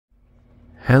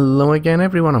Hello again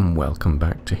everyone and welcome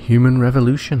back to Human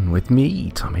Revolution with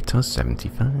me,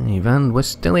 Tomato75, and we're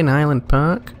still in Island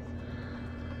Park.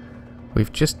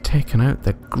 We've just taken out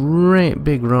that great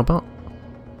big robot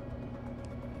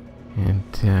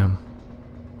and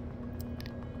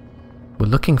we're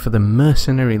looking for the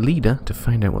mercenary leader to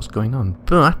find out what's going on,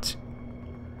 but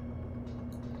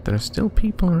there are still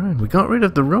people around. We got rid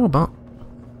of the robot,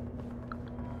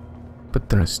 but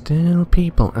there are still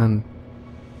people and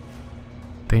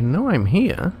they know I'm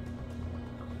here.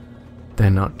 They're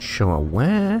not sure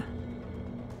where,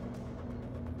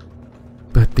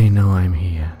 but they know I'm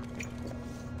here.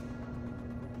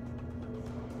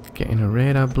 Getting a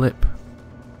radar blip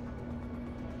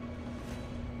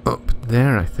up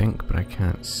there, I think, but I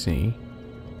can't see.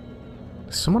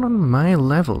 There's someone on my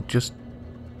level, just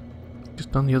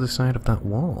on the other side of that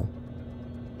wall.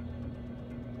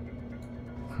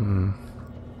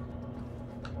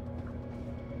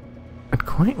 I'd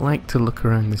quite like to look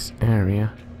around this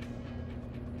area.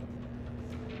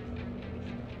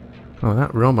 Oh,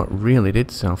 that robot really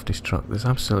did self-destruct. There's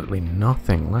absolutely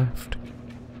nothing left.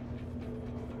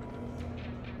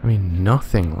 I mean,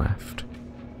 nothing left.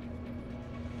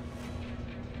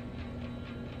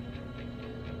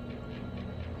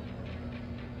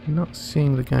 I'm not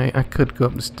seeing the guy. I could go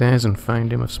up the stairs and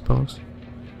find him, I suppose.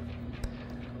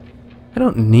 I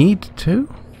don't need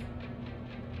to,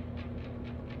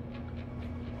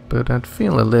 but I'd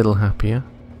feel a little happier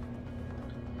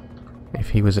if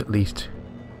he was at least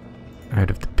out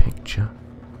of the picture.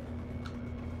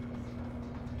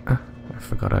 Ah, I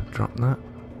forgot I'd dropped that.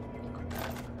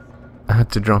 I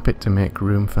had to drop it to make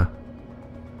room for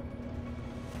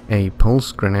a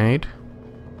pulse grenade,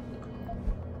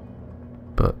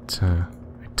 but I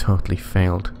totally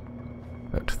failed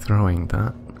at throwing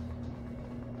that.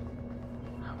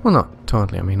 Well, not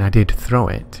totally, I mean I did throw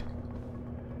it.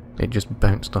 It just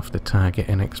bounced off the target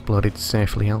and exploded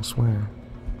safely elsewhere.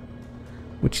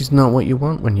 Which is not what you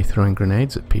want when you're throwing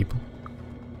grenades at people.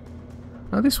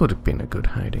 Now this would have been a good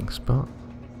hiding spot.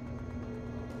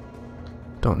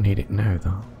 Don't need it now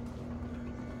though.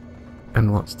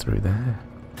 And what's through there?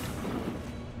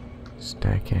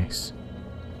 Staircase.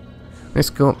 Let's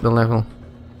go up the level.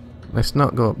 Let's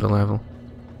not go up the level.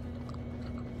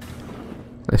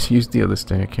 Let's use the other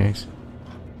staircase.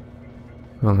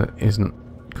 One that isn't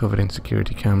covered in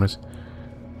security cameras.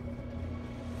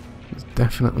 There's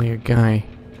definitely a guy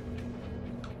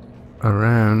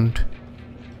around.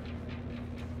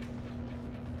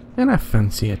 And I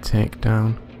fancy a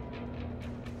takedown.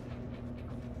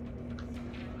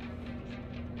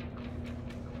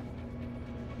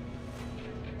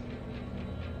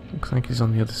 Looks like he's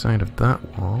on the other side of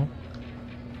that wall.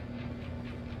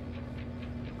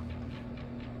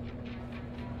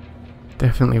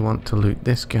 Definitely want to loot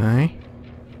this guy.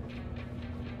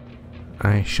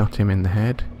 I shot him in the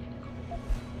head.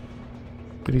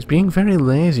 But he's being very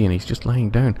lazy and he's just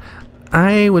lying down.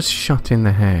 I was shot in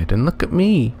the head and look at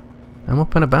me. I'm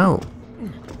up and about.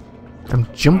 I'm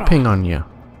jumping on you.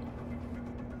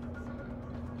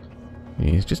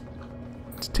 He's just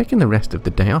taking the rest of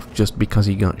the day off just because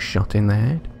he got shot in the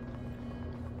head.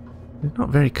 They're not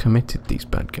very committed, these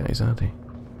bad guys, are they?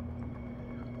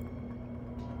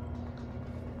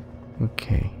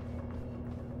 Okay.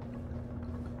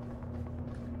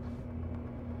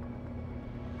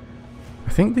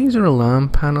 I think these are alarm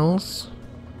panels.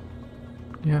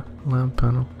 Yeah, alarm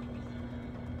panel.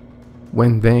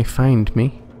 When they find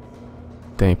me,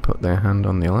 they put their hand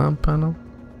on the alarm panel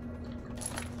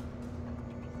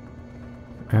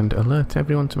and alert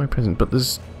everyone to my presence. But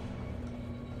there's,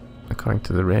 according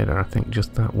to the radar, I think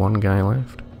just that one guy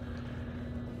left.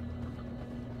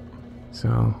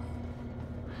 So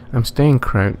I'm staying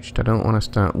crouched. I don't want to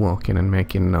start walking and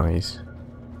making noise.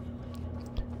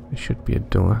 There should be a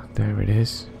door. There it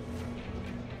is.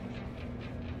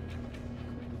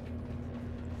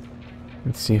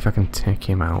 Let's see if I can take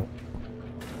him out.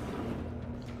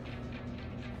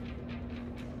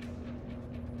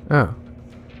 Oh.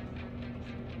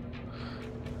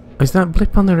 Is that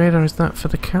blip on the radar? Is that for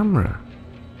the camera?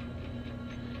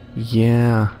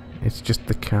 Yeah, it's just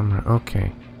the camera.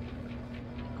 Okay.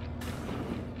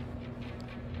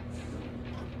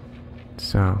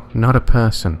 So, not a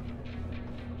person.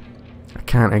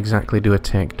 I can't exactly do a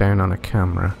takedown on a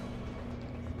camera.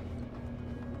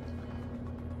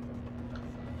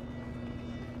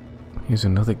 Here's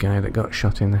another guy that got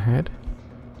shot in the head.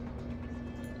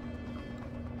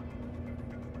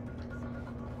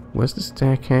 Where's the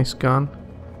staircase gone?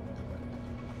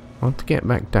 I want to get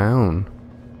back down.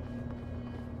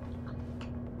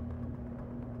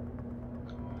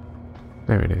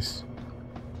 There it is.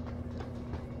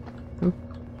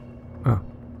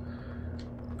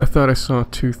 thought I saw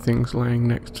two things lying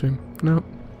next to him. No.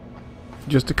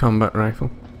 Just a combat rifle.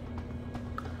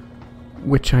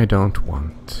 Which I don't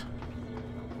want.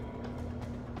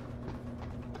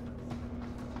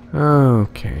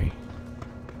 Okay.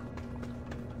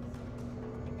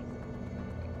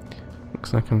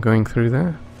 Looks like I'm going through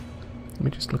there. Let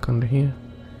me just look under here.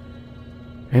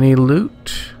 Any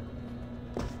loot?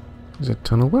 There's a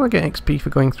tunnel. Will I get XP for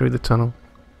going through the tunnel?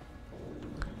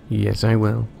 Yes, I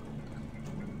will.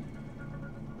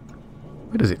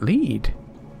 Where does it lead?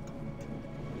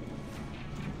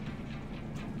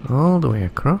 All the way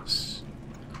across.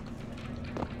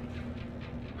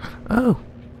 Oh!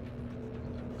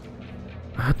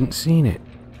 I hadn't seen it.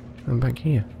 I'm back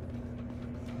here.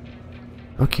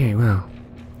 Okay, well.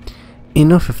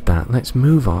 Enough of that. Let's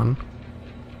move on.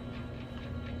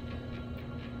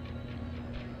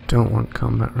 Don't want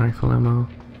combat rifle ammo.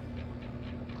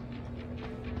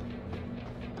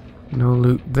 No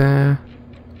loot there.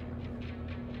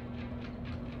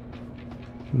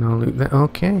 No loot there.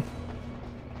 Okay.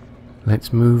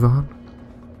 Let's move on.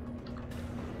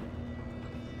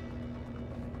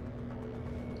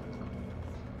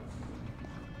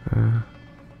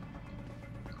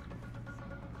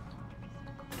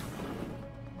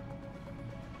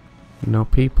 No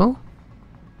people?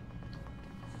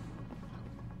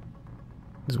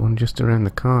 There's one just around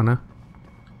the corner.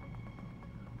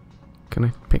 Can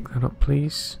I pick that up,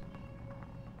 please?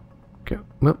 Go.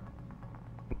 Well,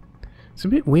 it's a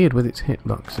bit weird with its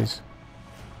hitboxes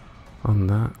on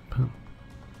that, but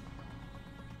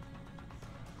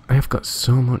I have got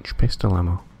so much pistol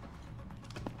ammo.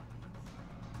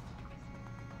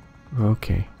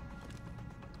 Okay.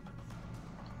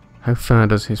 How far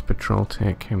does his patrol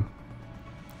take him?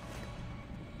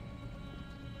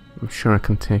 I'm sure I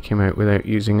can take him out without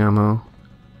using ammo.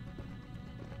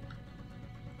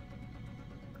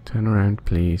 Turn around,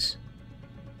 please.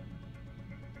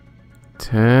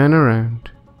 Turn around.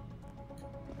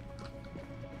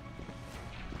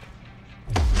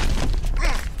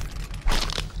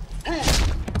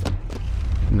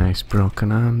 Nice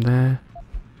broken arm there.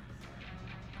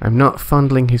 I'm not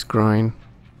fondling his groin.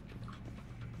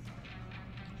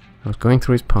 I was going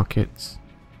through his pockets.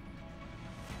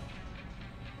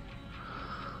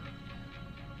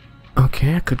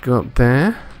 Okay, I could go up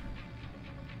there.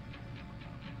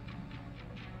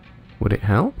 Would it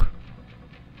help?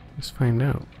 Let's find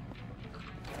out.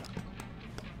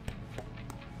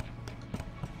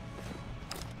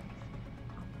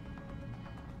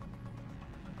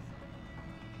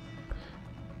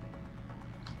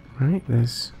 Right,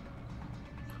 there's...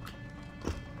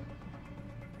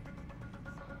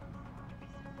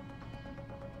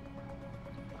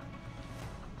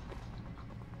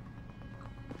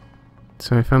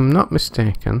 So if I'm not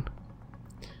mistaken,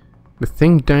 the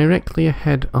thing directly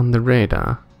ahead on the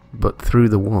radar, but through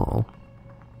the wall,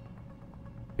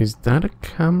 is that a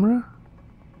camera?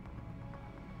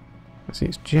 I see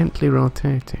it's gently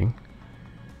rotating.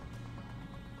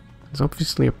 There's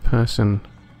obviously a person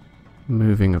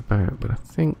moving about, but I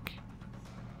think...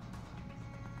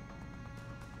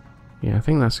 yeah, I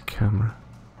think that's a camera.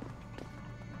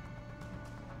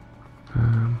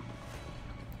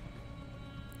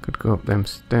 Could go up them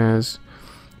stairs.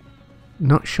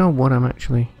 Not sure what I'm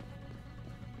actually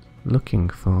looking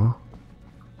for.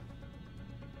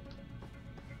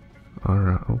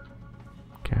 Or, oh,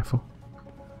 careful.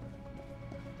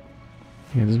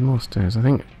 Yeah, there's more stairs. I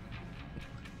think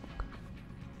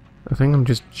I'm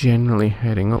just generally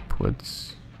heading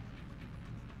upwards.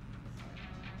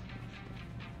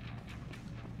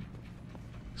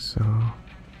 So...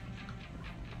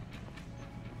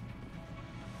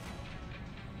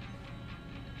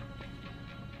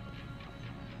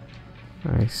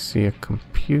 I see a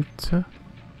computer.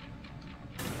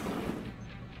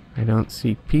 I don't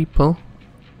see people.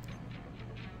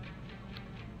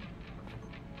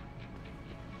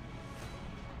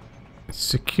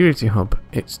 Security hub.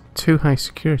 It's too high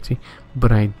security,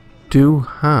 but I do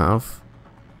have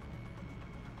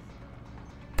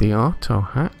the auto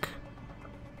hack.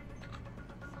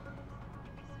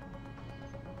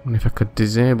 And if I could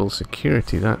disable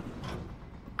security, that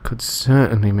could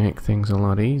certainly make things a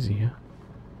lot easier.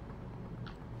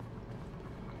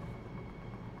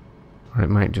 Or it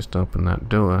might just open that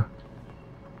door.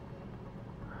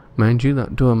 Mind you,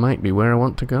 that door might be where I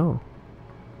want to go.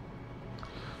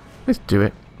 Let's do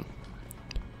it.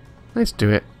 Let's do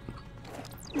it.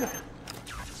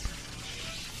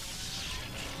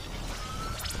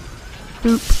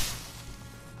 Boop.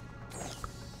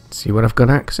 Let's see what I've got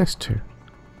access to.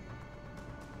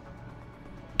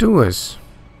 Doors,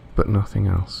 but nothing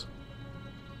else.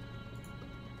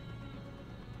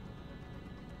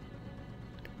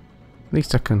 At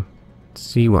least I can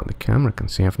see what the camera can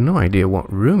see. I have no idea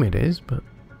what room it is, but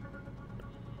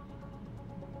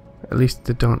at least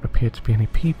there don't appear to be any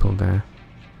people there.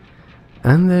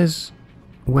 And there's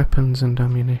weapons and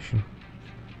ammunition.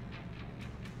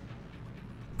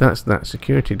 That's that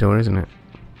security door, isn't it?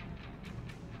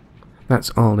 That's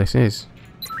all this is,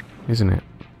 isn't it?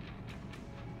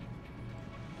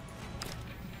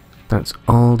 That's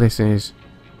all this is.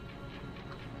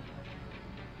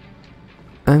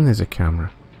 And there's a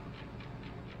camera.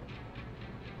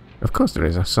 Of course there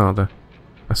is. I saw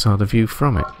the view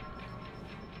from it.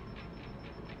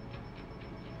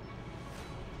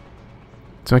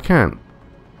 So I can't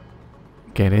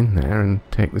get in there and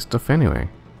take the stuff anyway.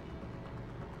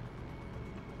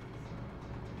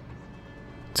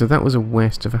 So that was a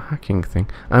waste of a hacking thing.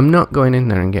 I'm not going in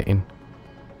there and getting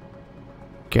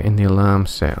the alarm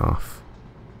set off.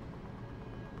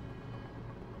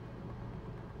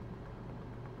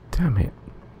 Damn it.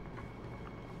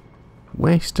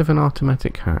 Waste of an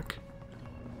automatic hack.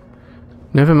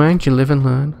 Never mind, you live and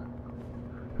learn.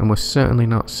 And we're certainly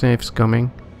not safe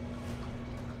scumming.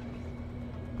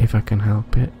 If I can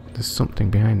help it. There's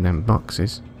something behind them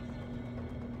boxes.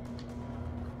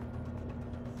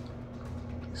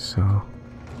 So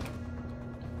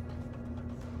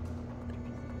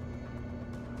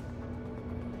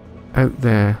out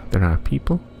there are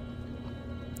people.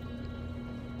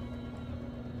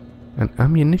 An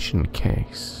ammunition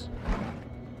case.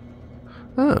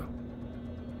 Oh.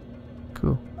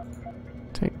 Cool.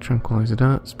 Take tranquilizer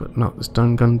darts, but not the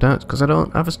stun gun darts, because I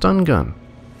don't have a stun gun.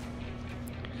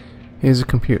 Here's a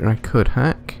computer I could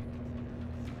hack.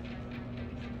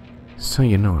 So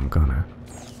you know I'm gonna.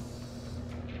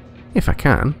 If I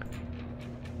can.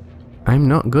 I'm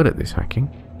not good at this hacking.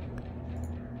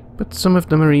 But some of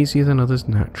them are easier than others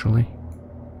naturally.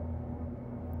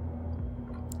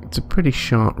 It's a pretty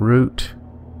short route.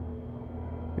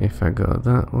 If I go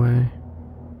that way.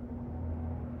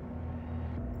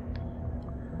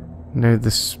 Now the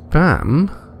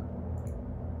spam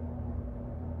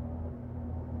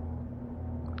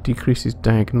decreases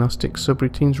diagnostic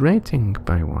subroutines rating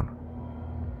by 1.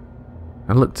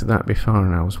 I looked at that before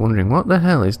and I was wondering what the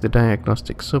hell is the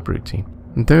diagnostic subroutine?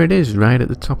 And there it is, right at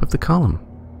the top of the column.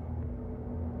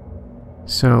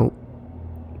 So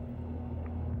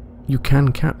you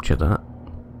can capture that,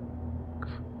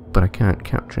 but I can't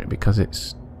capture it because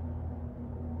it's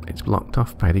blocked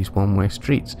off by these one-way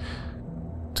streets.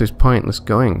 So it's pointless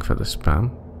going for the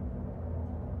spam.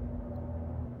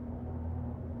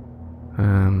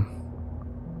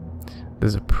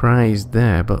 There's a prize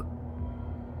there, but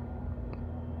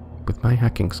with my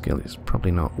hacking skill it's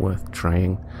probably not worth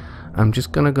trying. I'm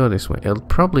just gonna go this way. It'll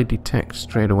probably detect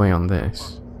straight away on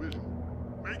this.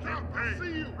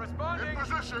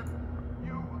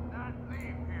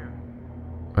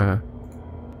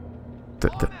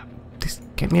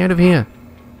 Get me out of here.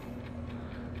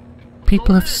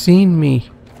 People have seen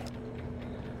me.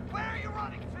 Where are you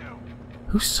running to?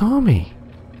 Who saw me?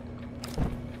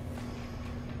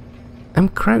 I'm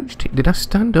crouched. Did I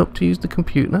stand up to use the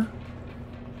computer?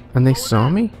 And they saw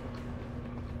me?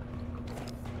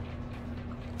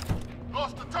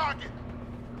 Lost the target.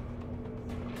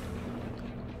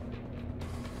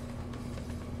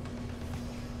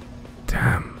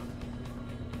 Damn.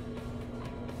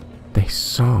 They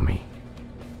saw me.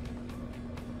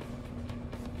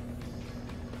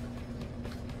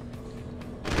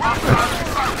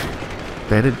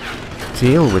 Better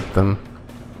deal with them.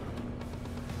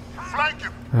 Flank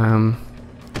him.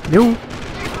 No.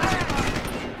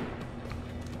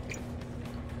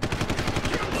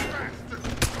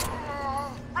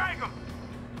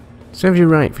 Serves you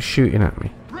right for shooting at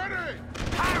me.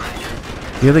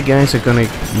 The other guys are gonna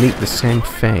meet the same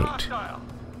fate.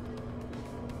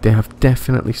 They have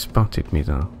definitely spotted me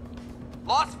though.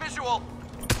 Lost visual.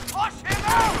 Flush him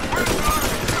out.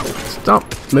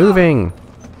 Stop moving!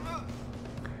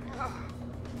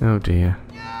 Oh dear.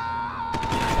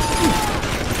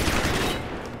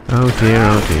 Oh dear,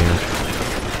 oh dear.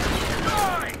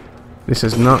 This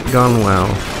has not gone well.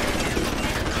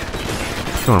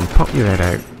 Come on, pop your head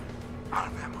out.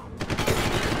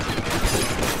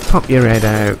 Pop your head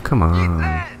out, come on.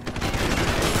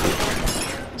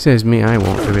 Says me, I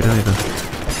won't do it either.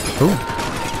 Oh.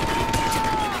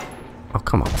 Oh,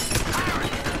 come on.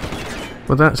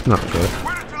 Well, that's not good.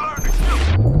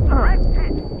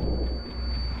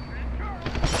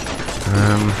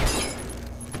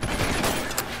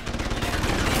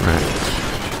 Right.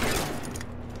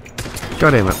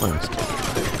 Got him at last.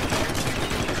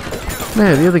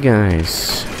 Now, the other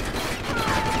guys.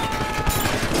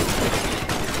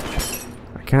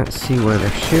 I can't see where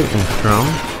they're shooting from.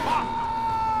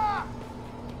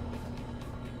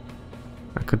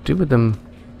 could do with them...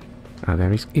 Oh, there,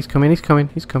 he's coming, he's coming,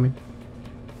 he's coming.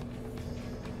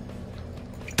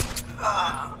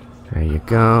 There you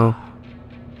go.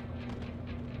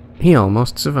 He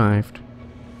almost survived.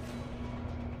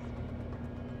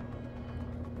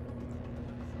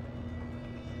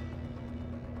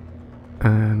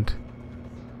 And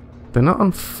they're not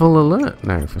on full alert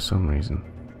now for some reason.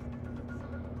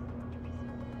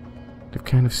 They've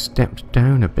kind of stepped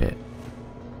down a bit.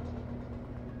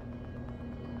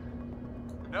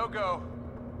 No go.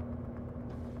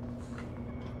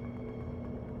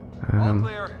 All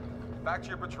clear. Back to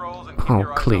your patrols and keep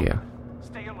your eyes Clear. open.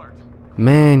 Stay alert.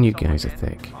 Man, you guys are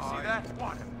thick. You see that?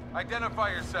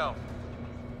 Identify yourself.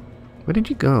 Where did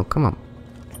you go? Come on.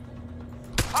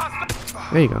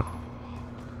 There you go.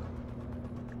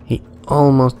 He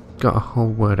almost got a whole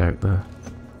word out there.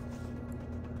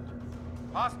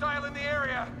 Hostile in the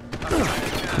area.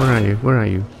 Where are you? Where are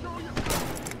you?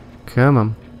 Come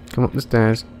on. Come up the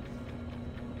stairs.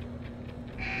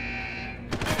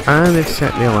 And they've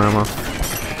set the alarm off.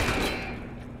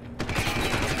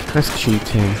 That's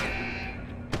cheating.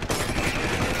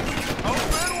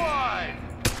 Open wide.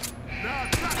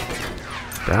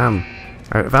 Damn.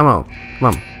 Out of ammo. Come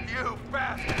on. You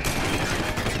bastard.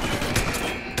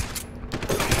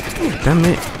 Ooh, damn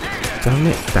it. Damn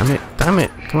it. Damn it. Damn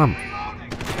it. Come on.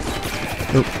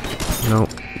 Nope. Nope.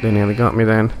 They nearly got me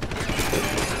then.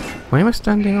 Why am I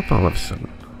standing up all of a sudden?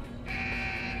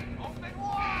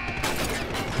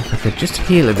 If I could just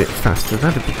heal a bit faster,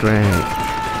 that'd be great.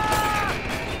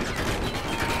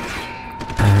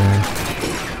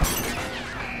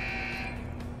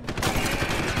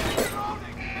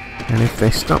 And if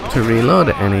they stop to reload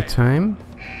at any time...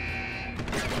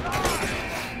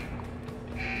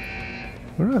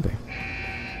 Where are they?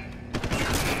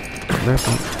 There's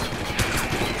one.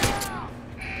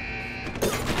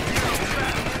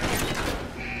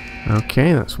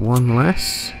 Okay, that's one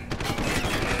less.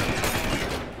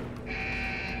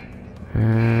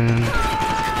 And...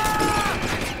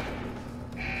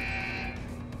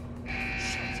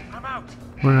 I'm out.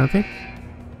 Where are they?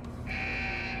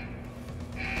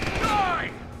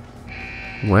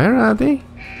 Where are they?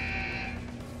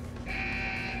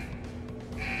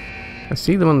 I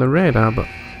see them on the radar, but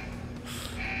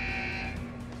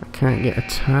I can't get a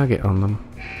target on them.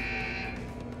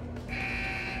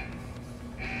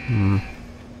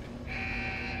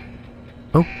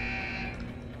 Oh!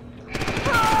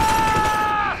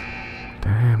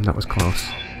 Damn, that was close.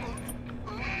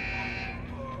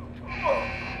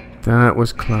 That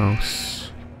was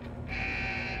close.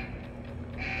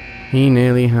 He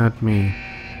nearly had me.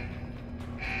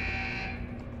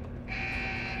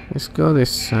 Let's go this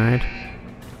side.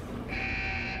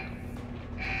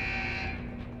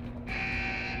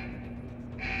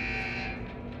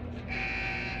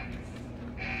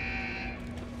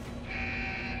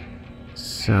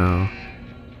 So,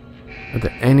 are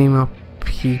there any more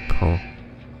people?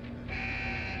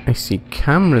 I see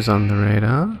cameras on the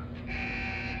radar.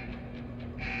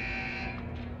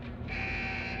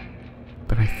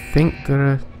 But I think there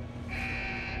are...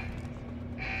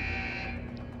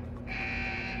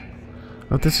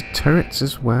 Oh, there's turrets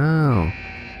as well.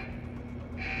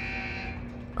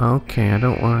 Okay, I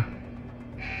don't want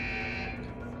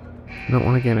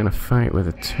to get in a fight with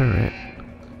a turret.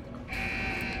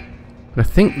 But I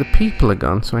think the people are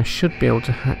gone, so I should be able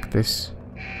to hack this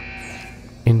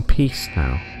in peace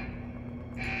now.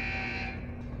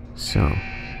 So,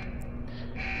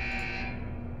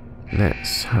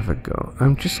 let's have a go.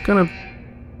 I'm just gonna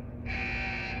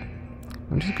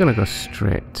go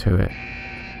straight to it.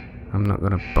 I'm not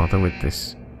gonna bother with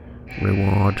this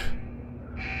reward.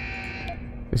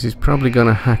 This is probably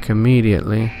gonna hack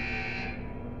immediately.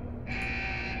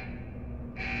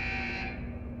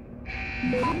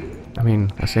 I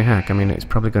mean, I say hack, I mean it's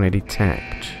probably gonna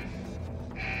detect.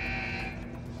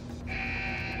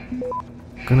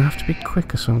 Gonna have to be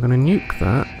quicker, so I'm gonna nuke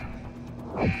that.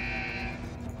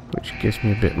 Which gives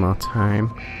me a bit more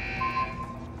time.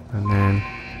 And then...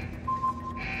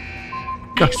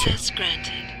 Gotcha!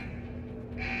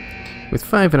 With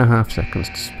 5.5 seconds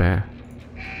to spare.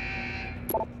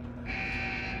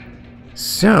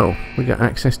 So, we got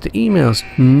access to emails.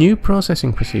 New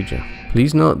processing procedure.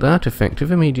 Please note that,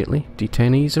 effective immediately,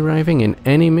 detainees arriving in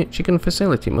any Michigan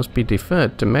facility must be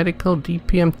deferred to medical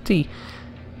DPMT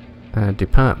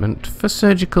department for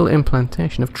surgical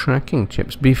implantation of tracking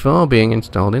chips before being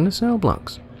installed in the cell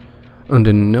blocks.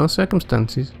 Under no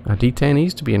circumstances are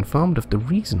detainees to be informed of the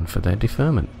reason for their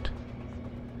deferment.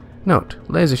 Note,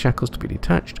 laser shackles to be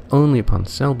detached only upon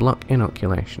cell block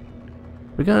inoculation.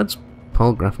 Regards,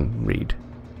 Paul Graffin Reed.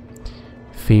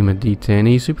 FEMA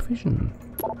detainee supervision.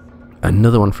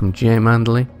 Another one from J.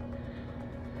 Manderley.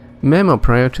 Memo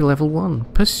Priority Level 1.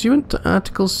 Pursuant to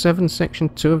Article 7, Section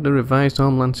 2 of the Revised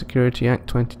Homeland Security Act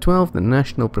 2012, the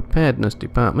National Preparedness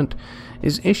Department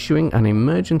is issuing an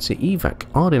emergency evac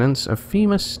ordinance of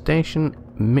FEMA Station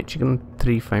Michigan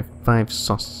 355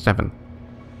 SOS 7.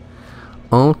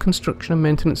 All construction and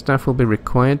maintenance staff will be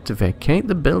required to vacate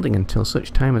the building until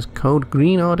such time as Code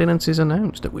Green Ordinance is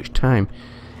announced, at which time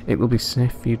it will be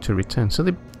safe for you to return. So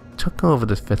they took over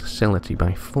the facility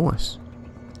by force.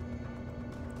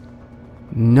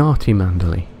 Naughty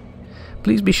Manderley.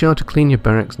 Please be sure to clean your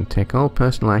barracks and take all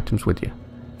personal items with you.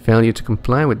 Failure to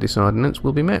comply with this ordinance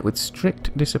will be met with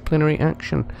strict disciplinary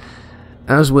action,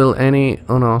 as will any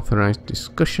unauthorized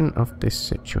discussion of this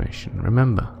situation.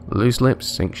 Remember, loose lips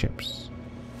sink ships.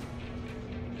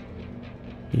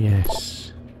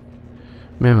 Yes.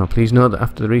 Memo, please note that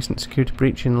after the recent security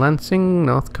breach in Lansing,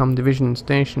 Northcom Division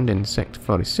stationed in Sector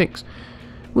 46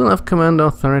 will have command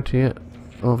authority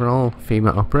over all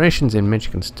FEMA operations in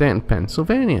Michigan State and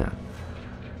Pennsylvania.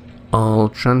 All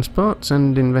transports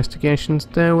and investigations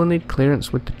there will need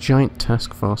clearance with the Joint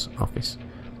Task Force Office.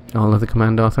 All of the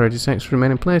command authority sectors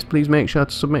remain in place. Please make sure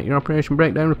to submit your operation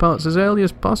breakdown reports as early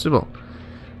as possible.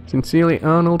 Sincerely,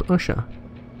 Arnold Usher.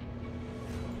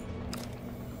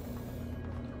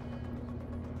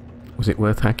 Was it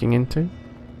worth hacking into?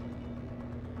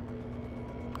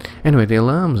 Anyway, the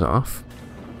alarm's off.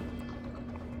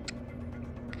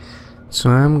 So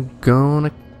I'm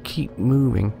gonna keep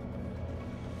moving.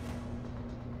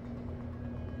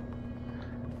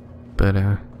 But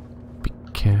be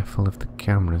careful of the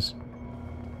cameras.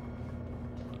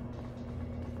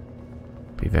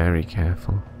 Be very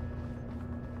careful.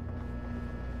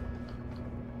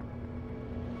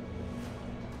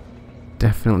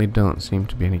 Definitely don't seem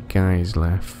to be any guys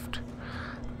left.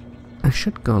 I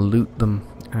should go loot them,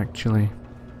 actually.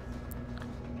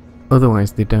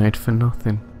 Otherwise they died for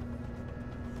nothing.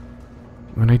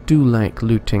 And I do like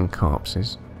looting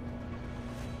corpses.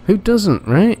 Who doesn't,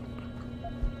 right?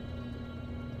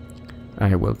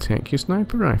 I will take your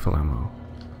sniper rifle ammo.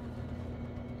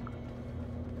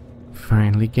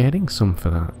 Finally getting some for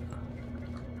that.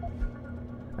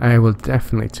 I will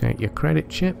definitely take your credit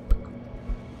chip.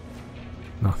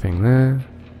 Nothing there.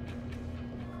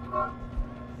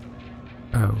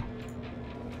 Oh.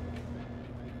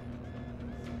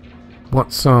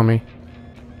 What saw me?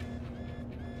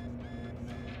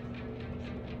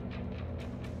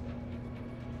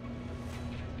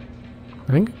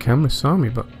 I think a camera saw me,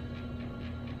 but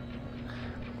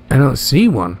I don't see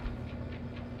one.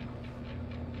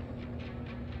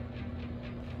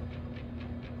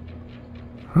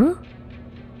 Huh?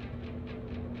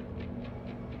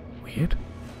 Weird.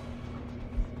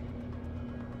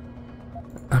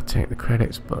 I'll take the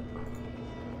credits, but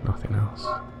nothing else.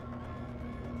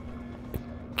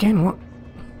 Again, what?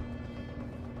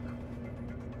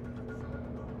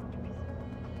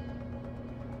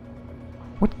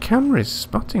 What camera is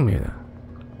spotting me there?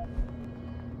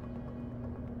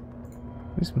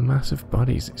 These massive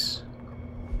bodies, it's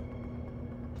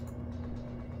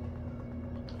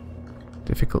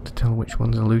difficult to tell which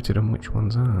ones are looted and which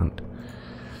ones aren't.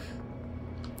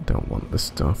 Don't want the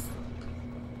stuff.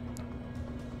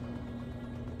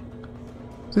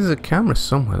 There's a camera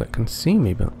somewhere that can see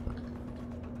me, but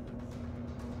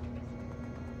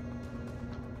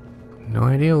no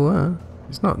idea where.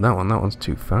 It's not that one, that one's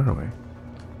too far away.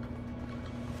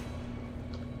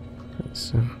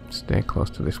 Let's stay close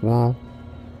to this wall.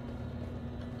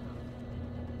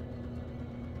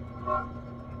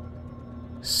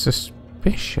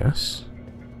 Suspicious.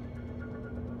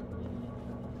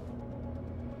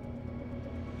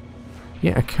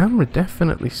 Yeah, a camera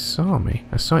definitely saw me.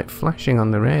 I saw it flashing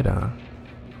on the radar.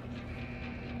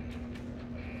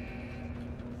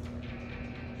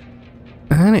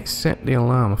 And it set the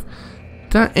alarm off.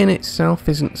 That in itself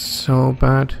isn't so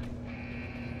bad,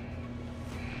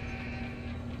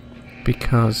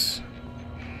 because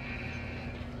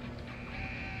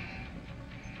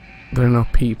there are no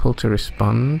people to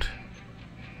respond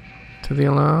to the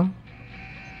alarm.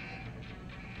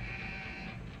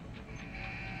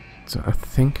 So I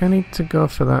think I need to go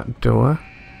for that door,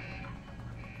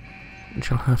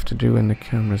 which I'll have to do when the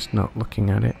camera's not looking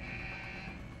at it.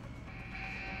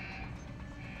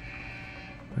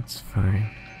 That's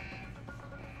fine.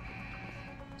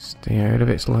 Stay out of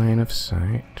its line of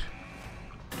sight.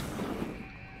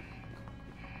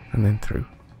 And then through.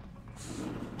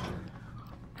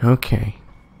 Okay.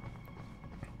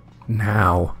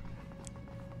 Now.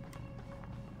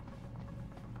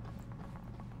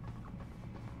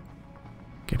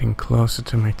 Getting closer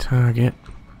to my target.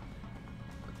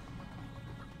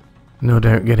 No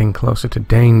doubt getting closer to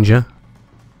danger.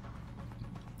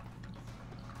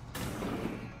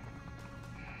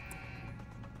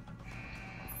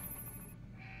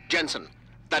 Jensen,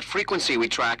 that frequency we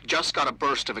tracked just got a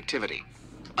burst of activity.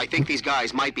 I think these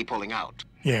guys might be pulling out.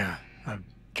 Yeah, I've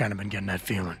kind of been getting that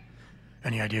feeling.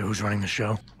 Any idea who's running the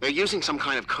show? They're using some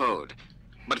kind of code.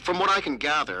 But from what I can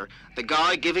gather, the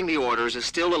guy giving the orders is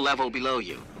still a level below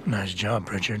you. Nice job,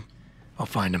 Pritchard. I'll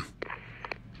find him.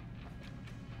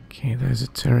 Okay, there's a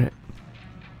turret.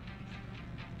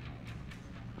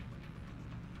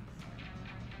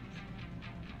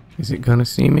 Is it gonna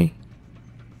see me?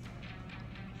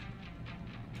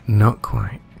 Not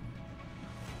quite.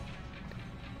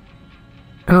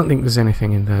 I don't think there's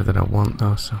anything in there that I want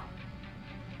though, so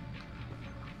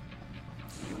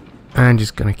I'm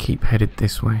just gonna keep headed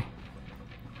this way.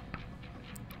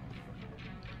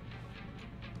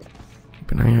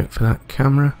 Keep an eye out for that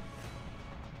camera.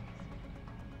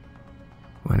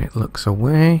 When it looks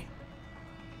away,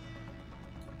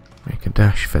 make a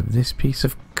dash for this piece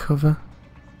of cover.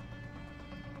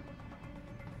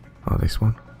 Or this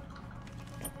one.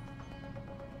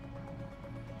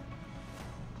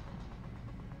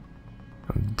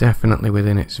 I'm definitely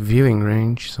within its viewing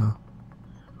range, so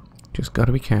just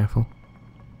gotta be careful.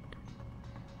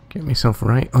 Get myself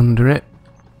right under it.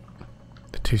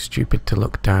 They're too stupid to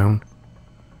look down.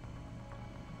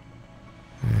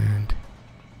 And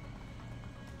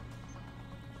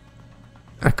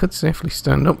I could safely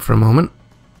stand up for a moment.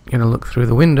 Get a look through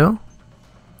the window.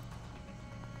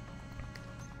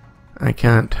 I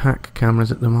can't hack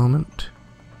cameras at the moment.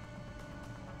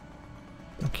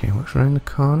 Okay, what's around the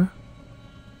corner?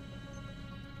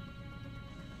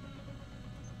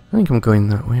 I think I'm going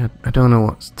that way. I don't know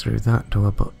what's through that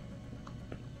door, but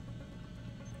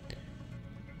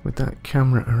with that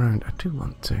camera around, I do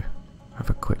want to have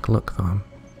a quick look though. I'm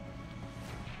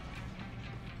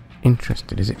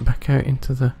interested. Is it back out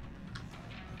into the...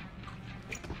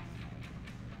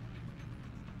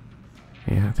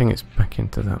 Yeah, I think it's back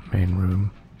into that main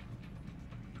room.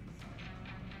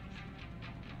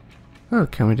 Oh, the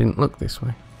camera didn't look this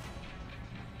way.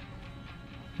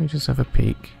 Let me just have a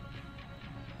peek.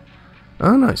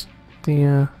 Oh no, it's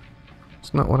the,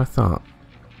 it's not what I thought.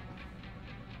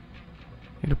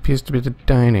 It appears to be the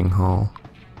dining hall.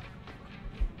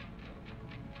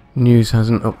 News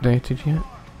hasn't updated yet.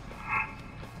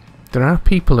 There are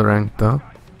people around though.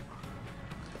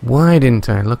 Why didn't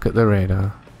I look at the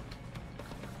radar?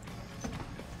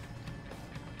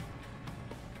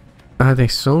 Are they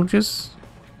soldiers?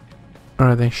 Or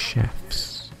are they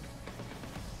chefs?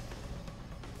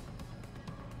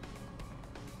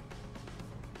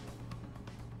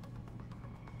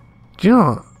 Do you know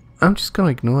what? I'm just gonna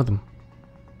ignore them.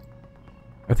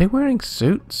 Are they wearing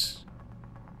suits?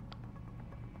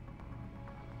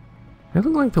 They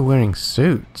look like they're wearing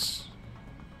suits.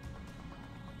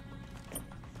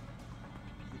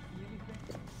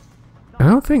 I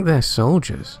don't think they're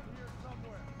soldiers.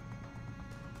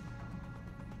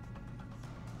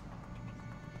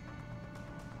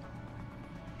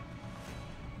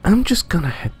 I'm just gonna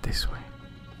head this way.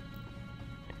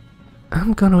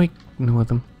 I'm gonna ignore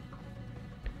them.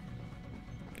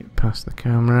 Get past the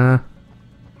camera.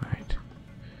 Right.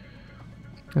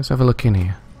 Let's have a look in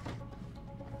here.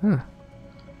 Huh.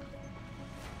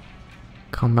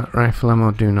 Combat rifle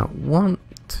ammo do not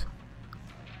want.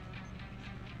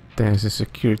 There's a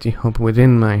security hub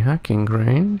within my hacking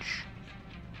range.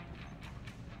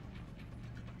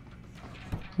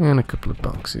 And a couple of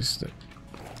boxes that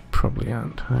probably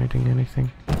aren't hiding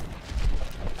anything.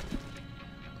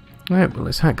 Right, well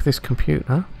let's hack this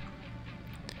computer.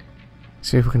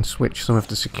 See if we can switch some of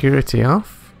the security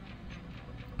off.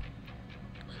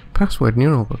 Password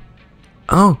neural book.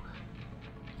 Oh!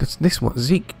 That's this what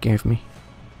Zeke gave me.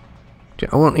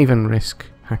 I won't even risk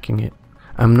hacking it.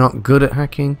 I'm not good at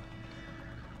hacking.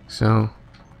 So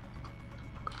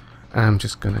I'm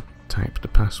just gonna type the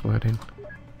password in.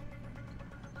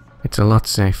 It's a lot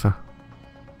safer.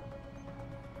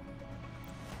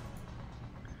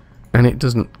 And it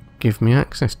doesn't give me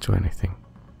access to anything.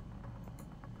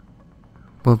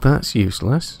 Well, that's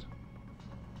useless.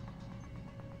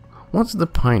 What's the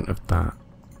point of that?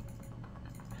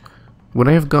 Would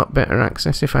I have got better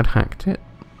access if I'd hacked it?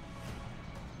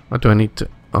 Or do I need to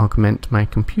augment my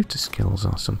computer skills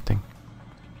or something?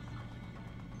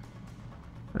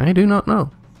 I do not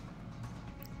know.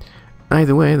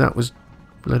 Either way, that was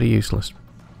bloody useless.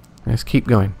 Let's keep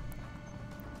going.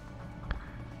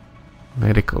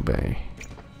 Medical bay.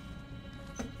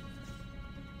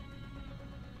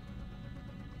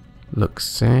 Looks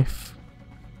safe.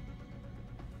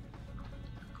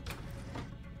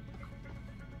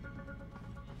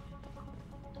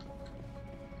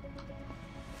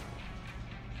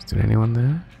 Is there anyone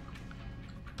there?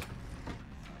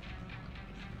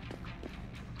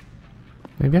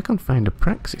 Maybe I can find a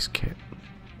praxis kit.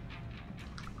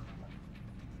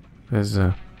 There's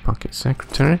a pocket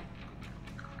secretary.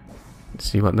 Let's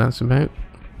see what that's about.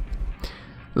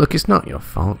 Look, it's not your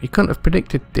fault. You couldn't have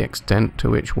predicted the extent to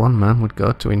which one man would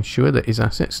go to ensure that his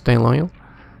assets stay loyal.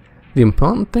 The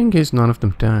important thing is none of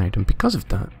them died, and because of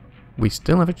that, we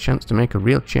still have a chance to make a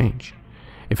real change.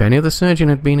 If any other surgeon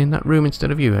had been in that room instead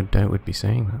of you, I doubt we'd be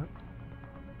saying that.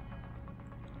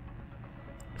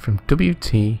 From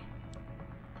WT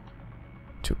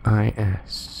to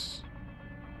IS.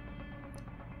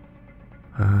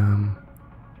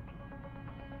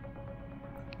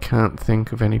 Can't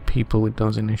think of any people with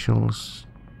those initials.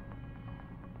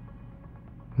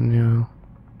 No.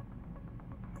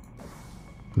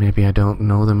 Maybe I don't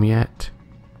know them yet.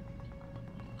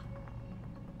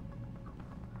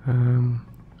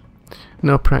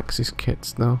 No praxis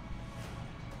kits though.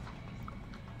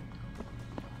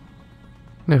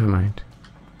 Never mind.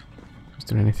 Is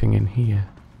there anything in here?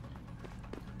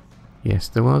 Yes,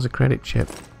 there was a credit chip.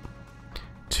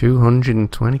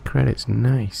 220 credits,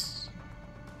 nice.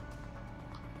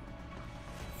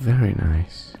 Very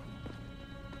nice.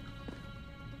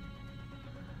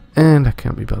 And I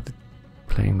can't be bothered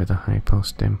playing with a hypo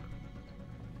stim.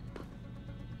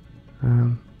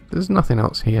 There's nothing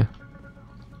else here.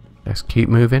 Let's keep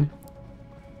moving.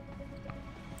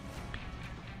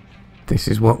 This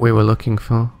is what we were looking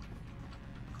for.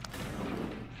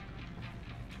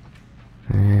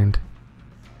 And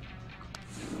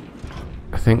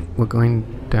I think we're going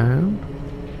down.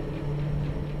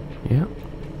 Yep.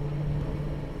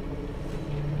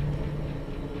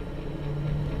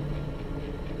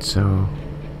 So,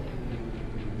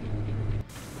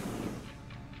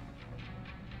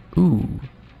 ooh.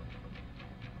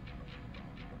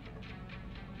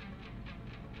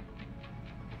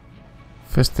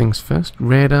 First things first,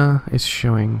 radar is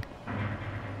showing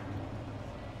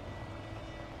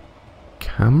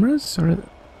cameras, or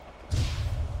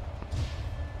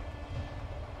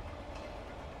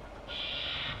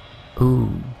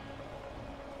ooh.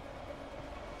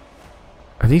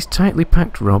 Are these tightly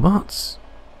packed robots?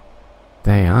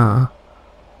 They are.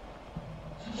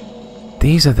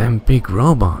 These are them big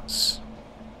robots.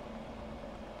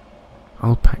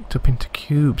 All packed up into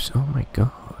cubes. Oh my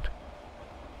god.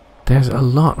 There's a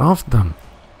lot of them.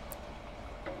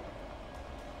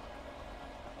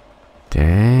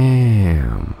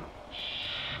 Damn.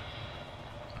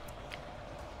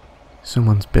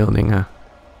 Someone's building a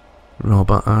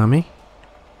robot army.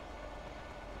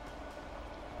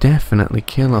 Definitely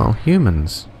kill all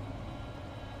humans.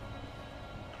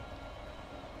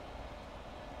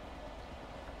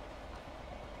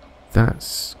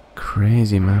 That's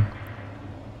crazy, man.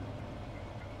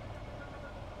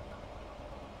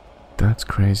 That's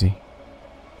crazy.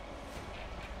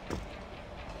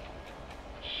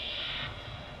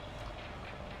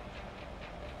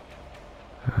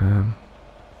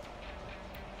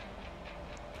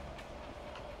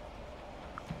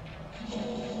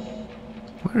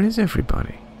 Where is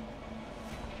everybody?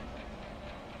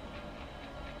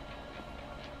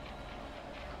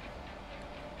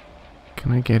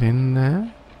 Can I get in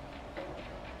there?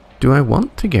 Do I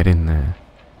want to get in there?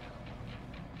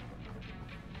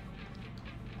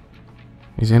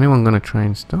 Is anyone going to try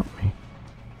and stop me?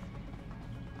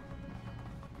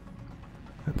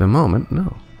 At the moment,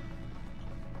 no.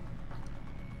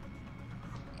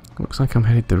 Looks like I'm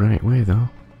headed the right way, though.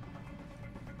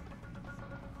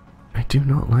 I do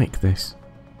not like this.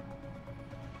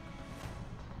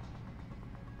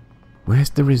 Where's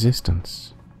the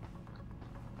resistance?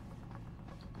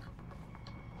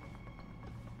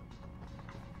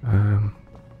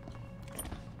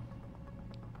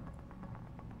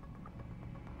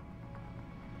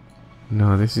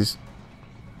 No, this is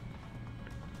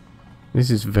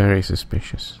very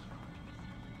suspicious.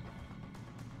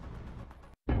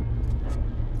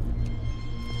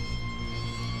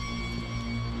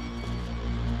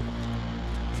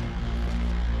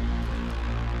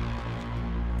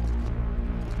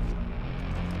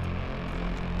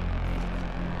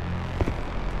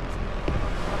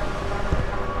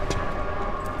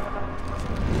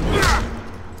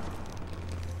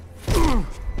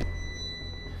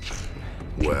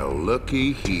 Well,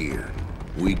 looky here.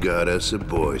 We got us a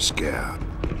Boy Scout.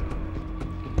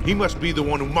 He must be the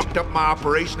one who mucked up my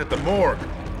operation at the morgue.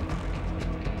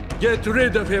 Get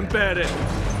rid of him, Barrett.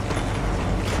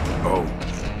 Oh,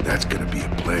 that's gonna be a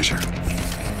pleasure.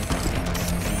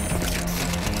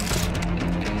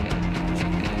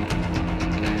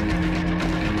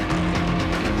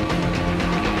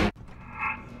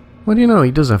 What do you know?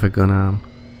 He does have a gun arm.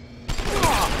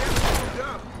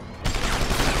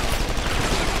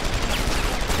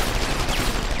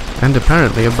 And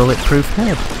apparently a bulletproof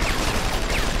head.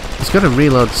 He's got to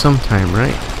reload sometime,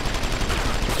 right?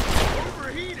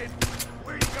 Overheated.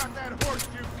 Where you got that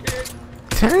horseshoe, kid?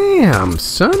 Damn,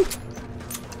 son!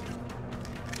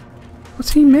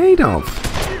 What's he made of?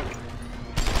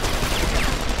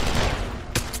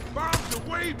 Bombs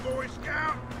away, Boy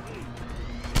Scout.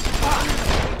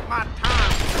 My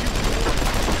time.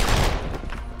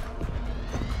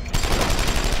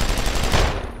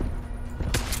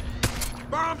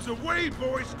 Bombs away,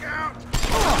 Boy Scout.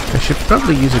 I should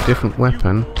probably use a different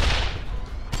weapon.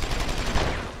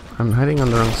 I'm heading on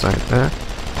the wrong side there.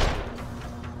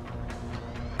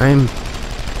 I'm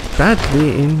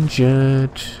badly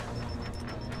injured.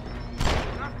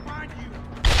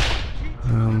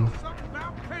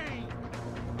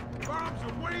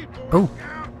 Oh!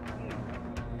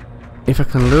 If I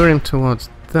can lure him towards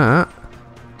that.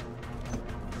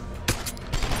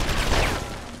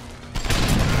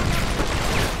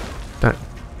 That.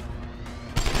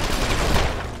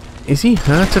 Is he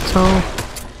hurt at all?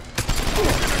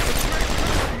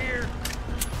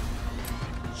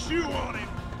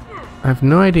 I have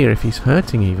no idea if he's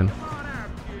hurting even.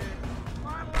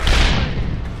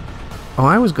 Oh,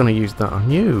 I was going to use that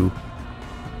on you.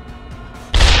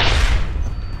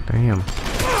 Damn.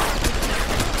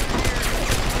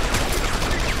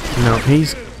 No,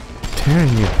 he's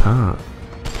tearing me apart.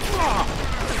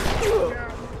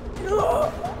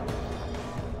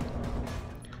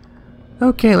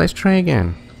 Okay, let's try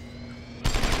again.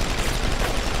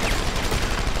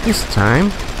 This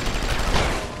time,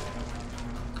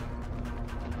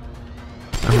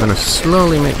 I'm going to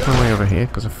slowly make my way over here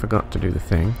because I forgot to do the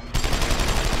thing.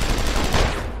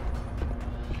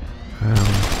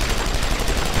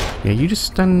 Yeah, you just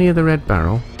stand near the red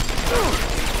barrel.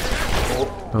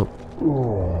 Oh.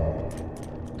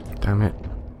 Damn it.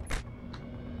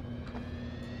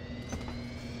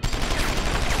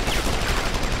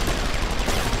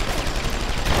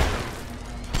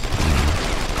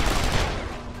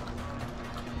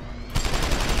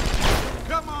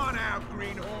 Come on out,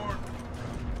 Greenhorn.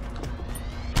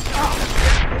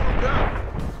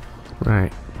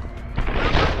 Right.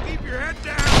 Keep your head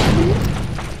down.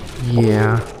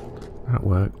 Yeah. That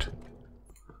worked.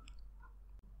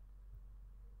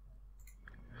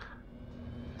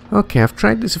 Okay, I've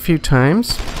tried this a few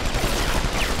times,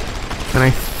 and I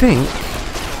think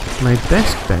my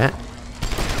best bet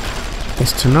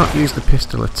is to not use the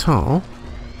pistol at all.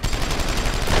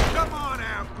 Come on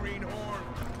out, Greenhorn.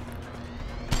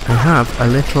 I have a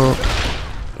little...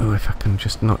 Oh, if I can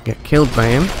just not get killed by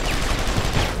him.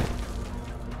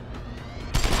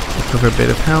 Recover a bit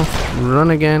of health.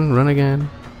 Run again, run again.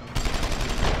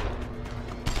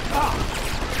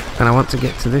 And I want to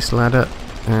get to this ladder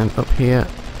and up here.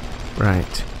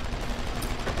 Right.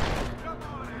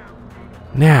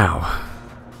 Now,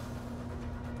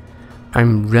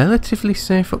 I'm relatively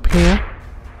safe up here.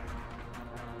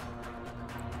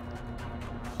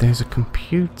 There's a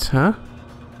computer,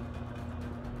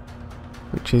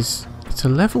 which is, it's a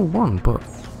level 1, but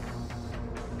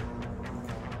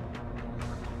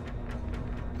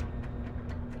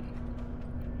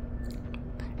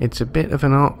it's a bit of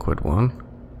an awkward one.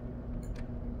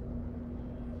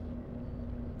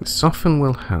 Soften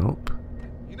will help.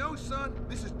 You know, son,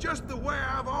 this is just the way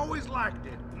I've always liked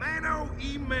it. Mano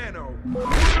y mano.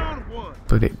 One-on-one.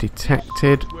 But it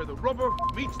detected. Where the rubber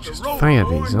meets Just the road, fire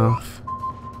boy. these off.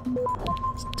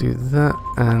 Let's do that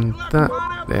and that.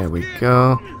 There we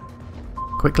go.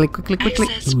 Quickly, quickly, quickly.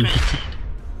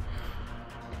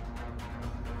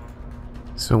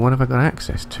 So what have I got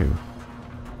access to?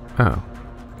 Oh.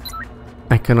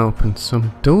 I can open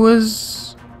some doors.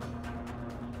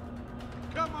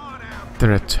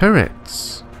 There are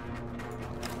turrets.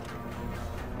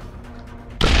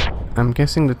 I'm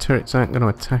guessing the turrets aren't going to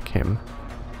attack him.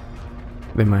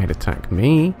 They might attack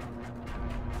me.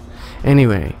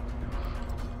 Anyway.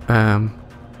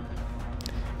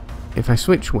 If I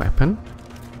switch weapon...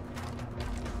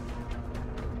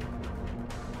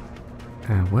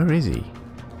 where is he?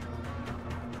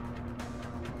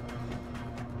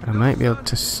 I might be able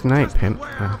to snipe him.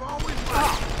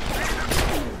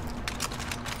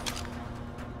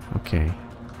 Okay.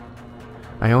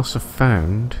 I also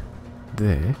found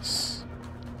this,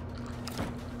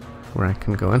 where I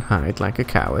can go and hide like a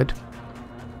coward.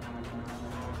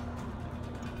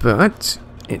 But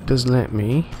it does let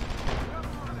me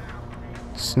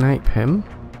snipe him.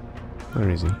 Where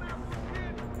is he?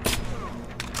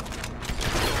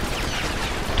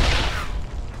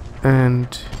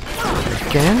 And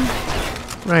again.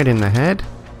 Right in the head.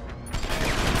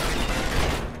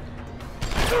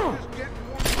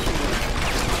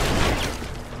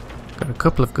 Got a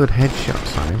couple of good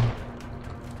headshots on him.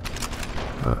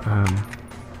 But,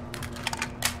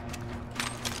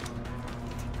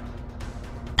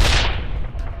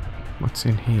 what's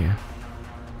in here?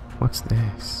 What's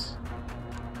this?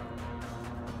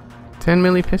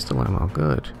 10mm pistol ammo,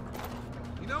 good.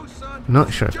 You know, son,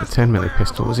 Not sure if the 10mm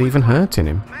pistol was even hurting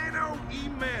him. Mano y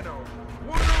mano,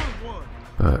 one-on-one.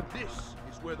 But This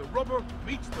is where the rubber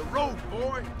meets the road,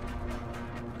 boy.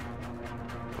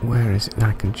 where is it?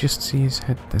 I can just see his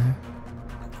head there.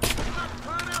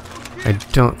 I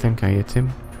don't think I hit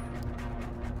him.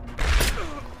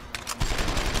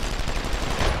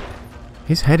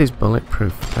 His head is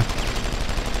bulletproof.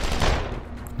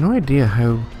 No idea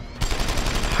how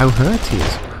hurt he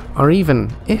is, or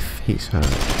even if he's hurt.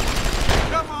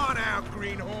 Come on out,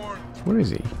 greenhorn. Where is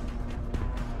he?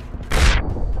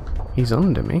 He's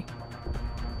under me.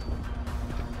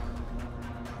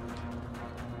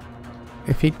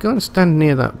 If he'd go and stand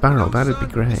near that barrel, that'd be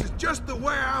great. This is just the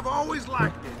way I've always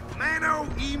liked it. Mano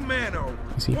y mano.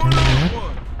 Is he down there?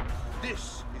 One-on-one.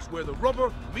 This is where the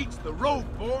rubber meets the road,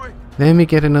 boy. Let me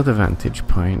get another vantage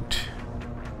point.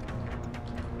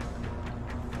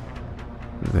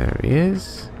 There he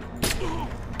is.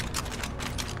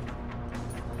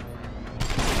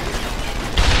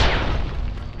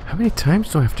 How many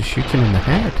times do I have to shoot him in the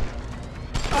head?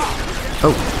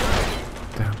 Oh!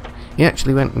 Damn. He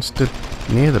actually went and stood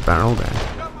near the barrel there.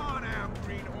 Come on out,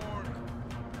 greenhorn.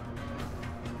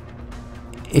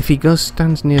 If he goes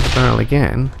stands near the barrel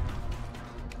again,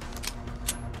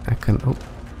 I can... Oh.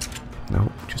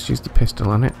 No, just use the pistol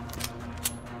on it.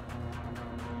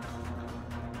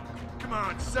 Come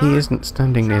on, son. He isn't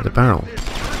standing near the barrel.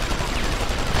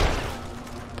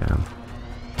 Damn.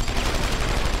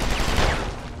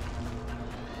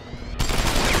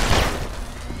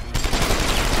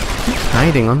 He's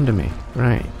hiding under me.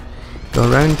 Right. Go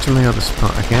around to my other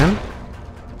spot again.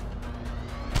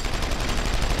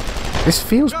 This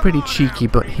feels pretty cheeky,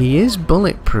 but he is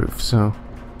bulletproof, so...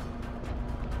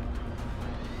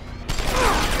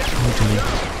 Oh dear.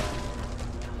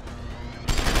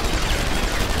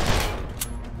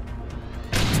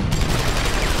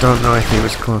 Don't know if he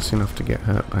was close enough to get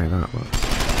hurt by that one.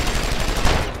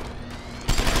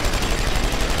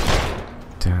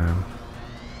 Damn.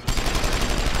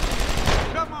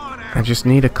 I just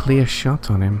need a clear shot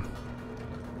on him.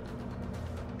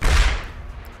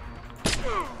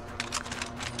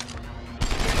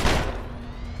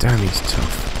 Damn, he's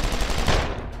tough.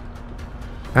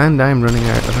 And I'm running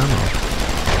out of ammo.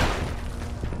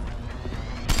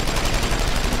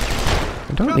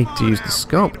 I don't need to use the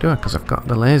scope, do I? Because I've got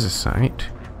the laser sight.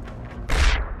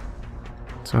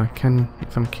 So I can,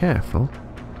 if I'm careful.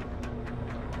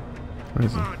 Where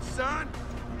is he?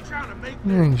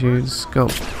 And use the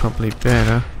scope's probably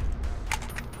better.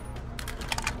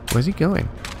 Where's he going?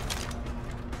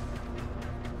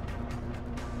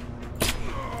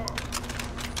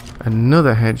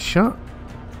 Another headshot.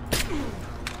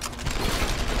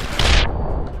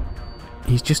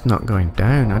 He's just not going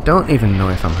down. I don't even know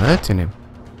if I'm hurting him.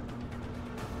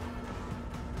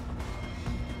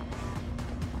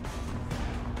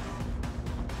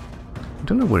 I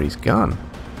don't know where he's gone.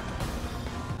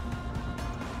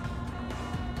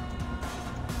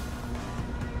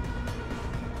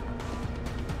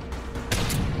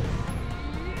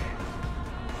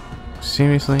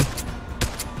 Seriously?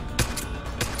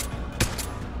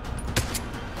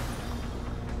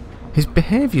 His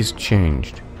behavior's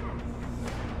changed.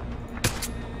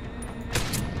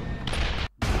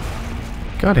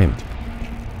 Got him.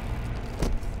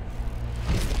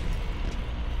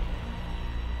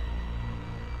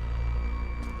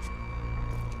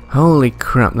 Holy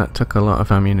crap, that took a lot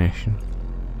of ammunition.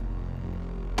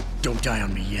 Don't die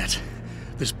on me yet.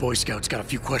 This Boy Scout's got a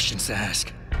few questions to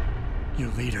ask. Your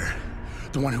leader,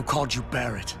 the one who called you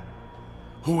Barrett.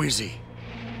 Who is he?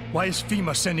 Why is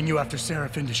FEMA sending you after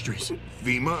Seraph Industries?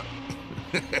 FEMA?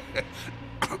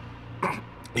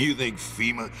 You think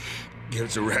FEMA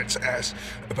gives a rat's ass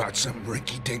about some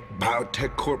rinky-dink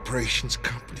biotech corporation's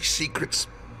company secrets?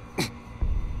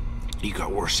 You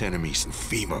got worse enemies than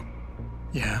FEMA.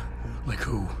 Yeah? Like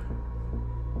who?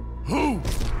 Who?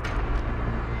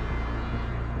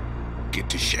 Get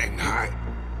to Shanghai.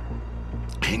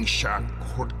 Hang shot,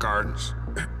 Court Gardens.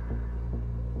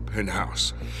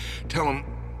 Penthouse. Tell him...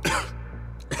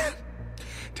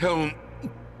 Tell him...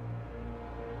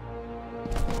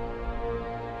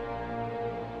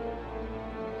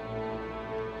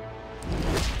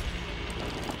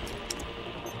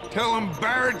 Tell him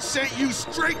Barrett sent you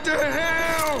straight to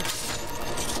hell!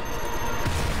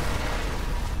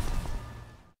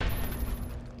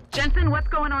 Jensen, what's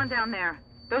going on down there?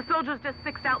 Those soldiers just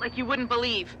sixed out like you wouldn't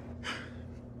believe.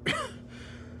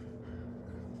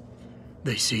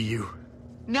 They see you?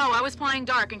 No, I was flying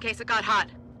dark in case it got hot.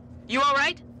 You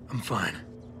alright? I'm fine.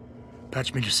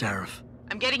 Patch me to Sarif.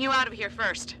 I'm getting you out of here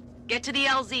first. Get to the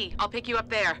LZ. I'll pick you up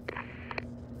there.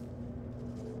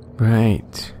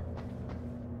 Right.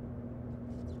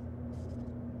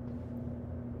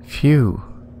 Phew.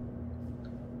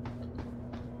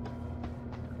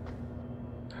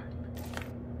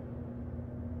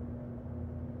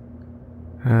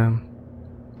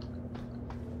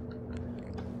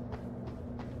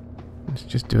 Let's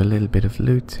just do a little bit of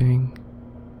looting.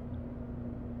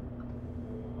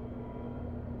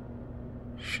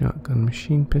 Shotgun,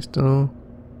 machine pistol.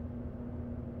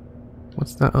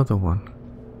 What's that other one?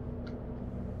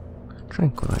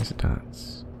 Tranquilizer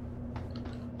darts.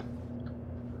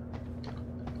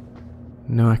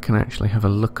 No, I can actually have a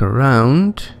look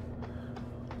around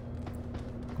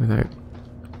without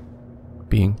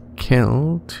being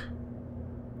killed.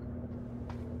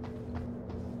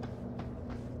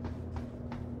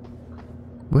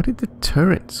 Where did the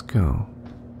turrets go?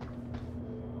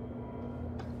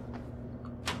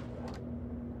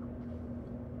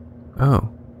 Oh.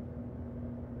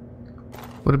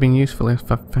 Would have been useful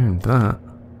if I found that.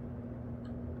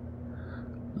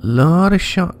 Lot of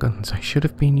shotguns. I should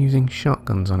have been using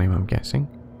shotguns on him, I'm guessing.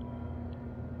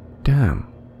 Damn.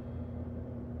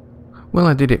 Well,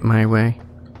 I did it my way.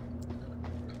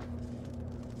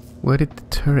 Where did the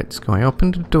turrets go? I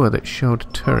opened a door that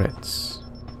showed turrets.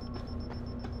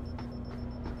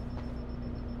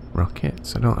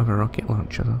 Rockets. I don't have a rocket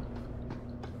launcher though.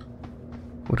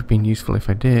 Would have been useful if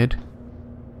I did.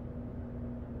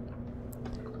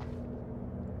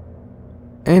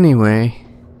 Anyway,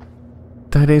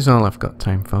 that is all I've got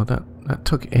time for. That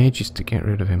took ages to get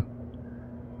rid of him.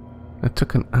 That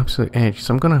took an absolute age.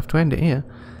 So I'm going to have to end it here.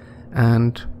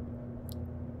 And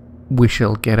we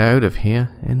shall get out of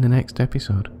here in the next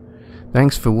episode.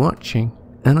 Thanks for watching,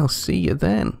 and I'll see you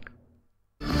then.